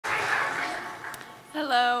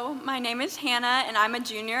Hello, my name is Hannah, and I'm a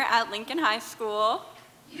junior at Lincoln High School.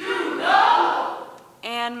 You know!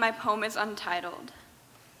 And my poem is untitled.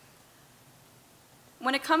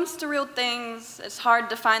 When it comes to real things, it's hard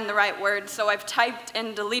to find the right words, so I've typed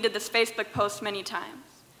and deleted this Facebook post many times.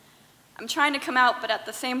 I'm trying to come out, but at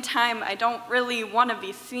the same time, I don't really want to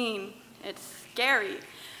be seen. It's scary.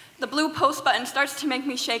 The blue post button starts to make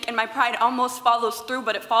me shake, and my pride almost follows through,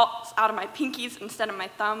 but it falls out of my pinkies instead of my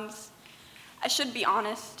thumbs. I should be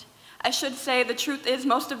honest. I should say the truth is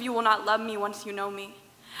most of you will not love me once you know me.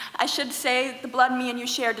 I should say the blood me and you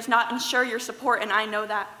share does not ensure your support, and I know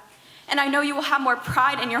that. And I know you will have more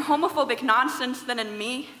pride in your homophobic nonsense than in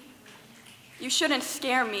me. You shouldn't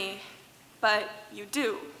scare me, but you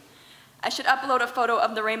do. I should upload a photo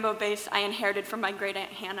of the rainbow vase I inherited from my great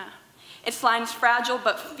Aunt Hannah. Its lines fragile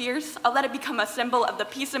but fierce. I'll let it become a symbol of the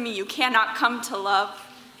piece of me you cannot come to love.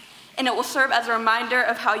 And it will serve as a reminder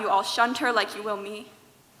of how you all shunned her like you will me.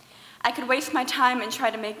 I could waste my time and try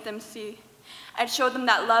to make them see. I'd show them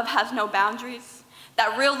that love has no boundaries,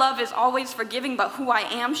 that real love is always forgiving, but who I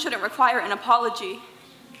am shouldn't require an apology.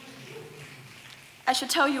 I should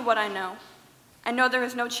tell you what I know. I know there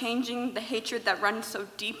is no changing the hatred that runs so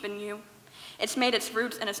deep in you. It's made its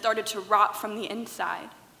roots and it started to rot from the inside.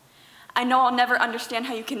 I know I'll never understand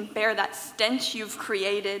how you can bear that stench you've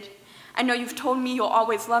created. I know you've told me you'll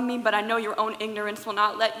always love me, but I know your own ignorance will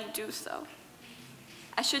not let you do so.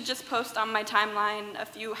 I should just post on my timeline a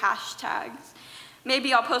few hashtags.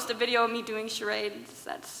 Maybe I'll post a video of me doing charades.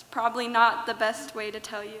 That's probably not the best way to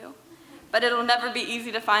tell you. But it'll never be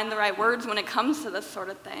easy to find the right words when it comes to this sort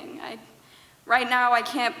of thing. Right now, I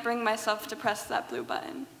can't bring myself to press that blue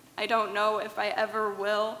button. I don't know if I ever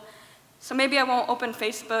will. So maybe I won't open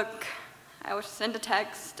Facebook. I will send a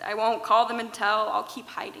text. I won't call them and tell. I'll keep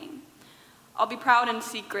hiding. I'll be proud in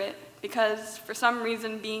secret because for some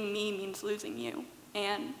reason being me means losing you.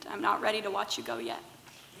 And I'm not ready to watch you go yet.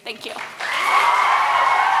 Thank you.